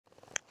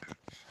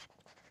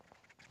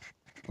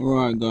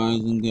Alright,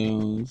 guys and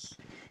girls,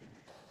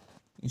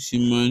 it's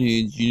your man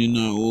here, Junior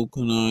Knight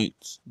Walker Knight,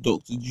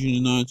 Dr.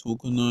 Junior Knight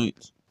Walker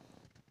Knight.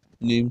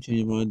 Name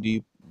change by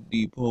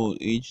Pt8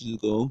 ages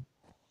ago.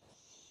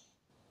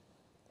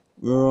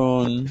 We're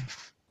on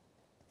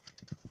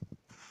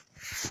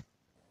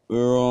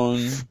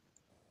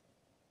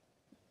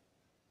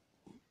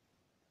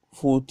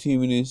 14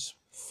 minutes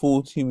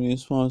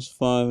past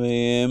 5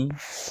 a.m.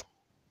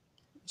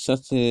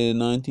 Saturday,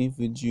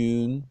 19th of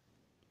June,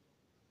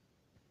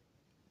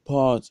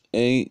 part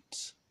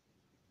 8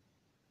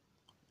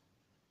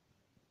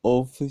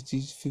 of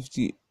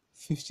 58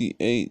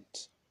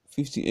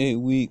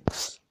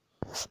 weeks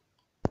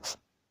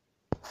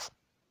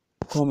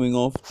coming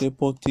off the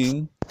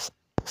potting.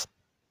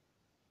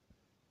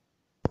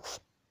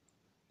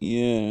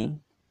 Yeah.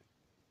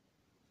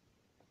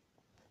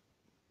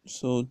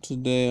 So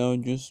today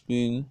I've just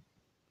been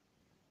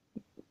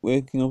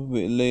waking up a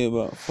bit late,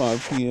 about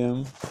 5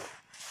 p.m.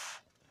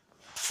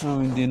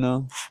 having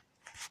dinner,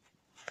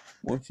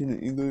 watching the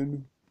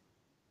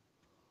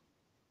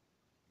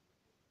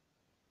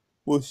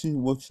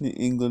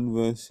England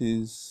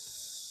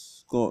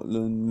versus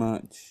Scotland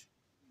match.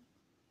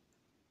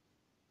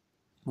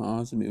 My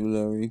eyes a bit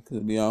blurry because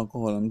of the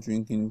alcohol I'm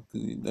drinking,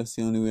 because that's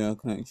the only way I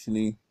can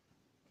actually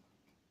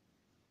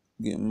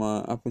get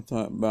my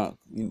appetite back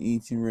in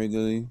eating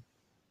regularly.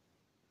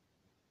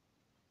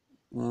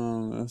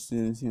 That's the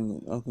only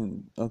thing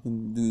I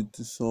can do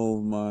to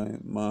solve my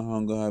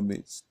hunger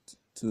habits,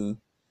 to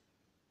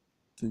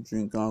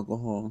drink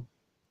alcohol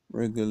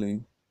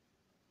regularly.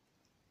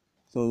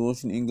 So I was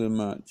watching the England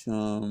match.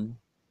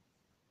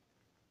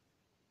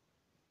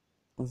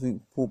 I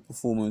think poor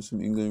performance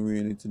from England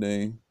really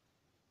today.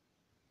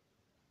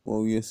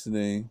 Well,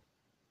 yesterday,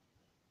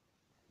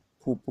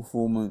 poor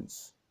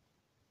performance.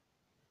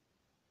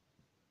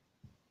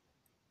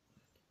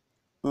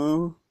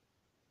 Um,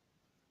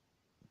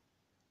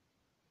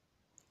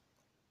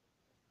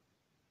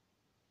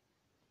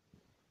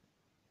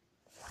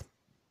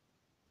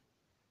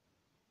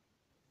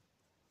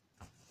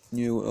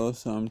 yeah. What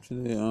else I'm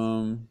today?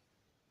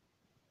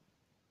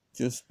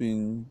 Just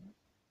been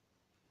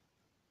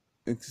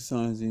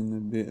exercising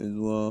a bit as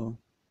well.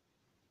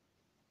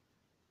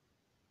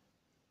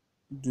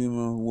 Doing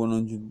my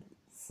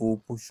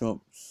 104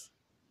 push-ups,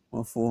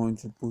 my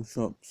 400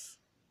 push-ups.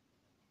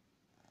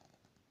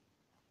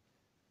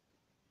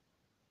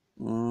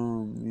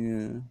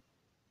 Yeah.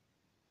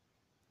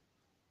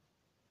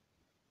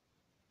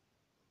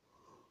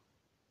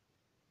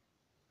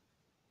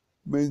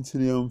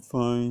 Mentally, I'm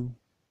fine.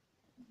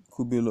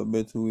 Could be a lot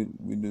better with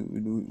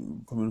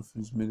coming off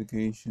this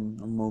medication.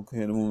 I'm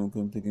okay at the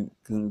moment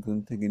because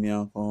I'm taking the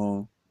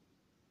alcohol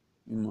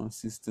in my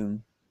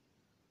system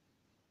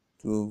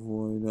to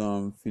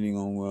avoid feeling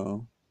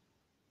unwell.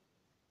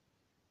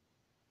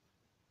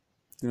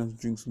 Gonna have to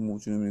drink some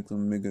water because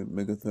I'm mega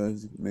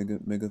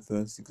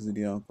thirsty because of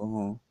the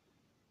alcohol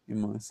in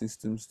my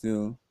system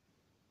still.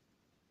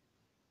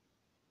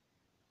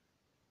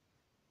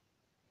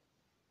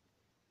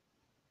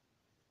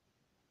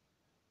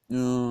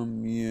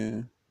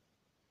 Yeah.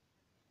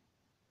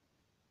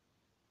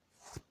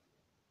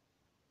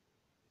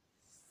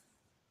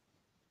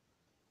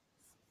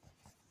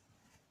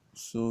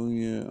 So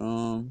yeah,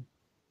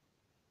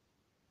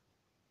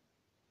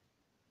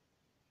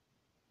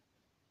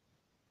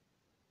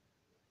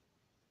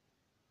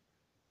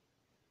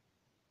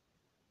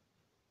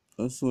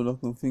 that's all I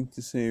can think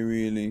to say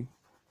really.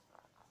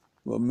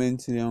 But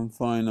mentally, I'm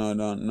fine now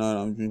that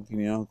I'm drinking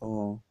the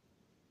alcohol.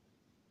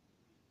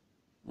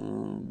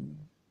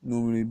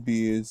 Normally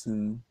beers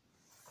and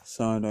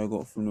cider I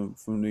got from the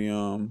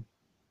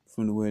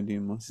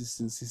wedding, my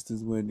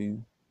sister's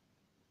wedding.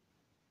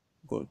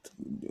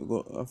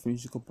 I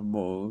finished a couple of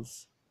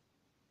bottles.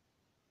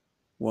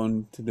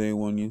 One today,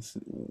 one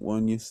yesterday,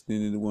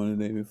 and one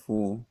the day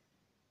before.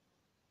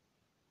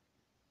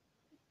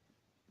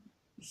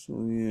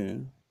 So yeah.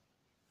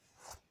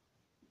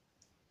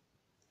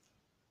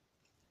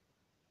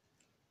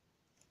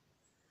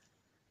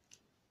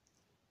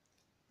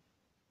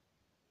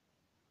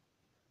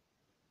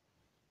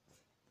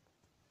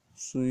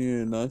 So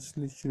yeah, that's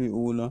literally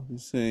all I have to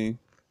say.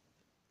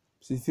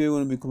 So if you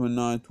want to become a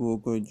night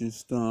walker,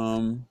 just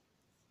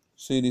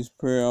say this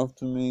prayer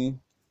after me.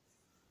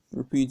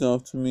 Repeat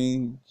after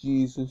me.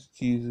 Jesus,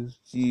 Jesus,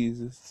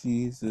 Jesus,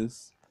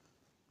 Jesus.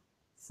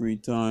 3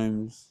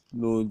 times.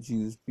 Lord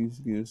Jesus, please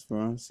forgive us for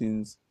our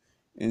sins.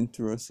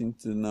 Enter us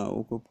into the night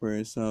walker prayer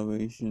of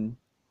salvation.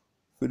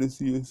 Fill us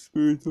with your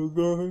spirit, O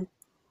God.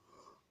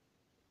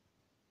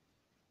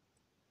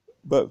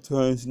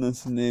 Baptize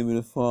us in the name of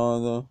the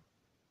Father,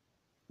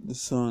 the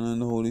Son,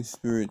 and the Holy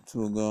Spirit,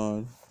 O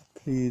God.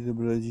 Plead the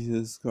blood of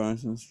Jesus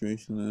Christ on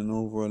straighten and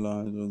over our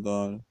lives, O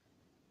God.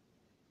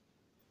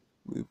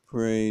 We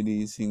pray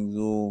these things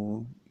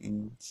all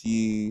in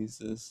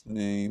Jesus'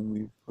 name.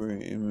 We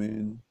pray,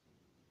 amen.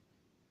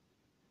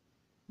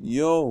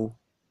 Yo,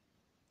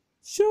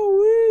 shall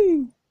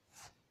we?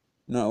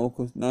 Not walk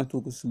us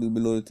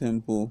below the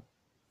temple.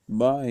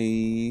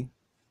 Bye.